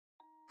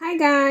Hi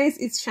guys,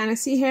 it's Shana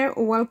C here.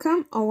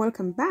 Welcome or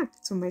welcome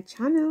back to my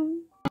channel.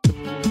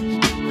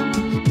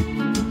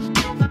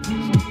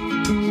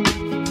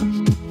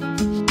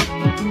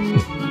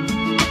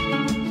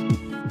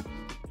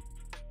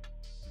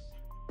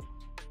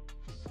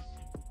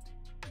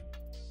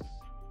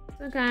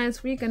 So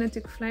guys, we're gonna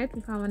take flight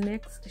with our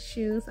next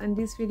shoes, and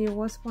this video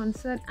was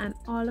sponsored and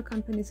all the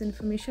company's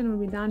information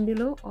will be down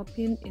below or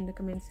pinned in the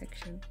comment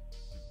section.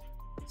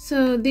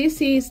 So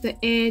this is the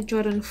Air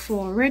Jordan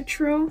 4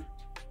 Retro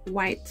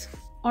white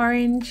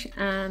orange,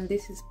 and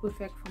this is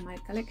perfect for my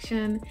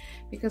collection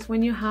because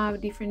when you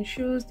have different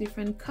shoes,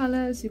 different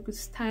colors, you could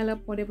style up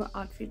whatever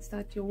outfits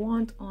that you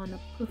want on a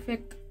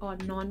perfect or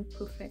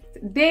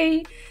non-perfect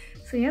day.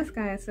 So yes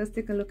guys, let's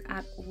take a look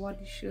at what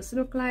the shoes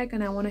look like,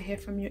 and I want to hear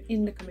from you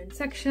in the comment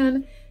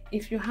section.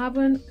 If you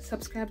haven't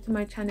subscribed to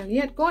my channel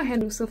yet, go ahead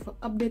and do so for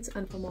updates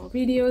and for more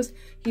videos.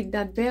 Hit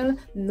that bell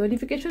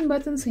notification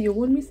button so you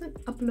won't miss an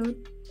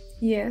upload.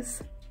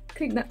 Yes,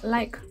 click that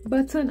like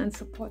button and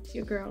support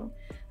your girl,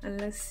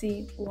 and let's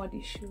see what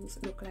these shoes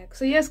look like.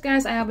 So yes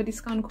guys, I have a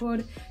discount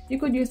code. You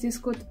could use this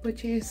code to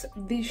purchase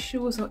these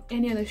shoes or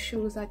any other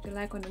shoes that you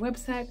like on the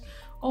website.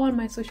 All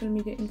my social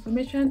media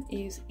information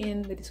is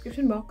in the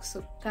description box,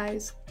 so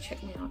guys,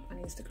 check me out on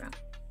Instagram.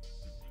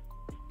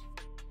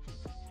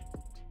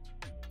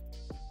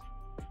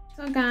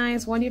 So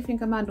guys, what do you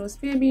think about those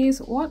babies?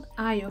 What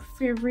are your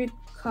favorite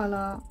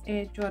color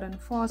Air Jordan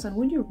 4s, and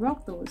would you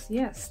rock those?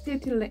 Yes, stay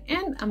till the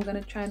end. I'm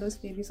gonna try those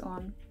babies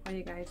on for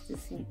you guys to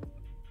see.